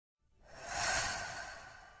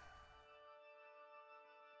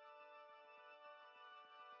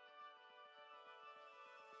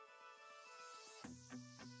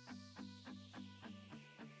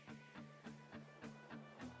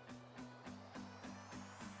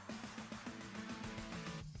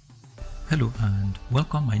Hello and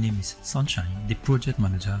welcome. My name is Sunshine, the project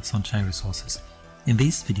manager at Sunshine Resources. In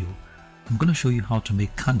this video, I'm going to show you how to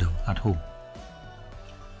make candle at home.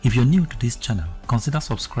 If you're new to this channel, consider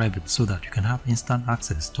subscribing so that you can have instant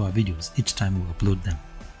access to our videos each time we upload them.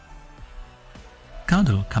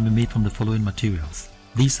 Candle can be made from the following materials.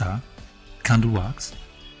 These are candle wax,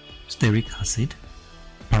 stearic acid,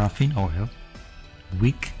 paraffin oil,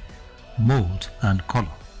 wick, mold and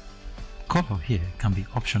color. Color here can be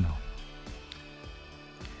optional.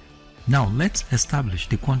 Now let's establish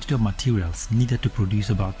the quantity of materials needed to produce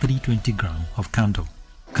about 320 grams of candle.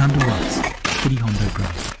 Candle wax 300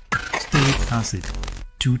 grams, stearic acid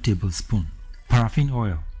 2 tablespoons, paraffin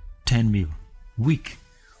oil 10 ml, wick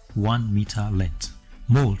 1 meter length,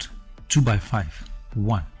 mold 2x5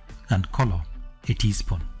 1 and color a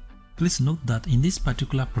teaspoon. Please note that in this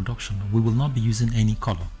particular production we will not be using any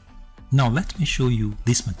color. Now let me show you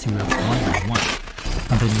these materials one by one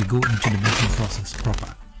and then we go into the making process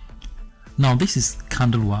proper. Now this is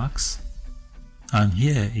candle wax and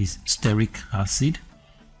here is stearic acid.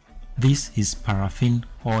 This is paraffin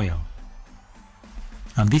oil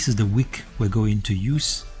and this is the wick we're going to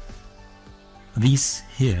use. This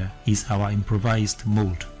here is our improvised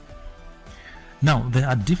mold. Now there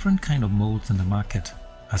are different kind of molds in the market.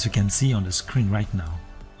 As you can see on the screen right now,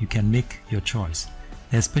 you can make your choice,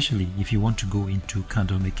 especially if you want to go into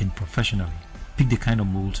candle making professionally. Pick the kind of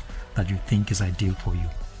mold that you think is ideal for you.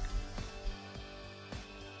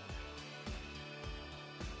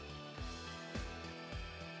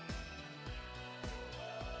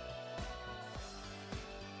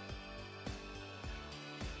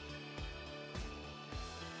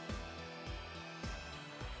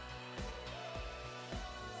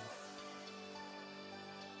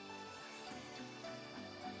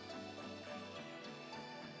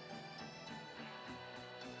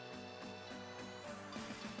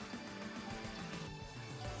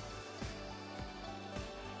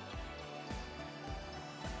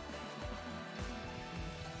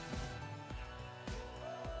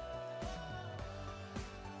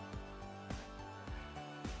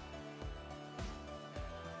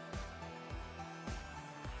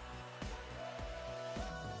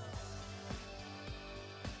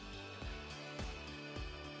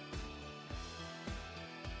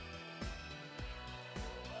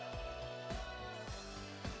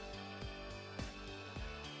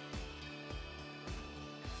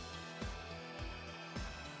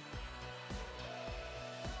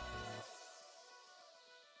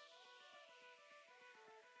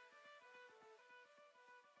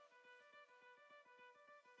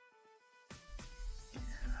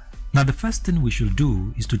 Now the first thing we should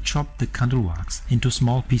do is to chop the candle wax into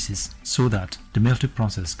small pieces so that the melting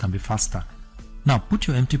process can be faster. Now put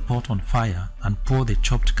your empty pot on fire and pour the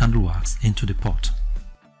chopped candle wax into the pot.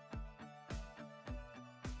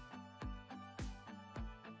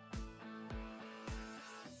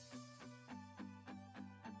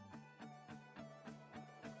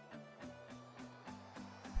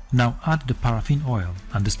 Now add the paraffin oil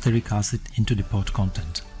and the stearic acid into the pot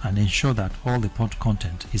content and ensure that all the pot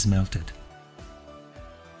content is melted.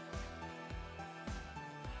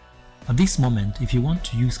 At this moment, if you want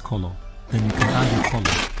to use color, then you can add your color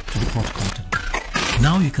to the pot content.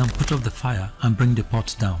 Now you can put off the fire and bring the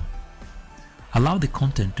pot down. Allow the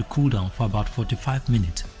content to cool down for about 45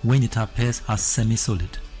 minutes when it appears as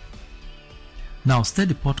semi-solid. Now stir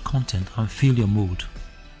the pot content and fill your mold.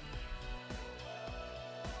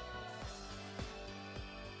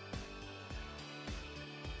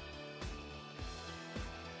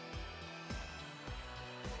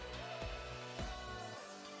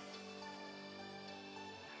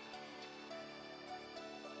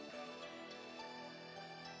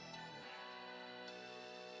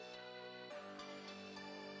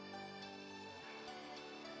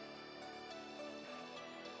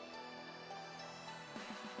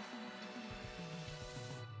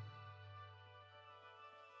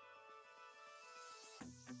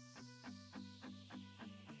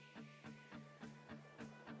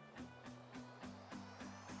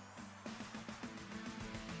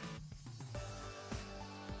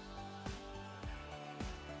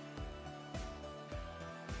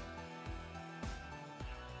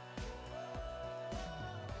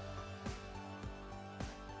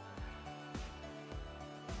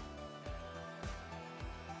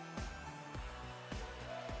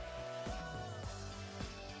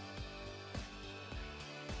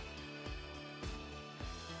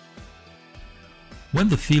 When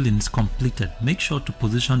the filling is completed, make sure to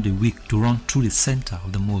position the wick to run through the center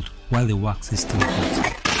of the mold while the wax is still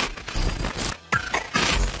hot.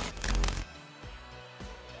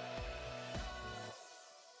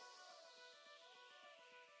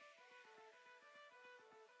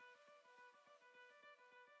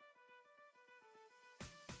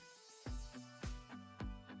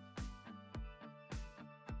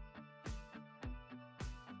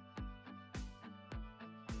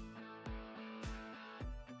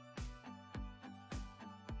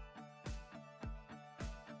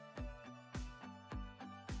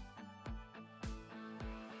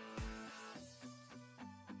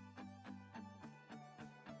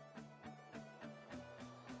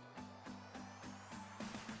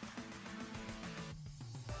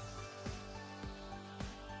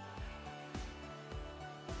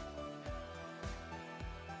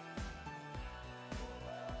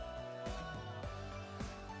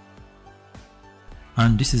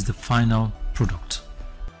 and this is the final product.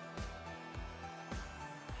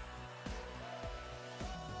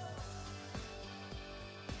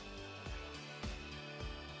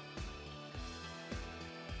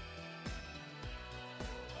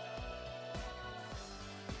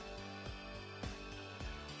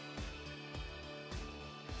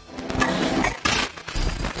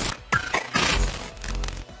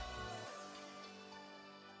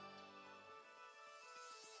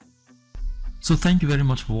 So thank you very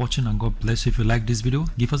much for watching, and God bless you. If you like this video,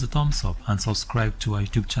 give us a thumbs up and subscribe to our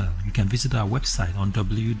YouTube channel. You can visit our website on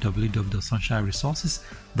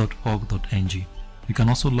www.sunshineresources.org.ng. You can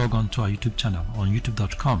also log on to our YouTube channel on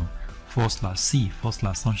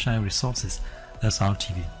youtube.com/c/Sunshine Resources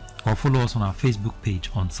SRTV, or follow us on our Facebook page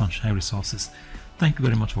on Sunshine Resources. Thank you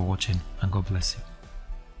very much for watching, and God bless you.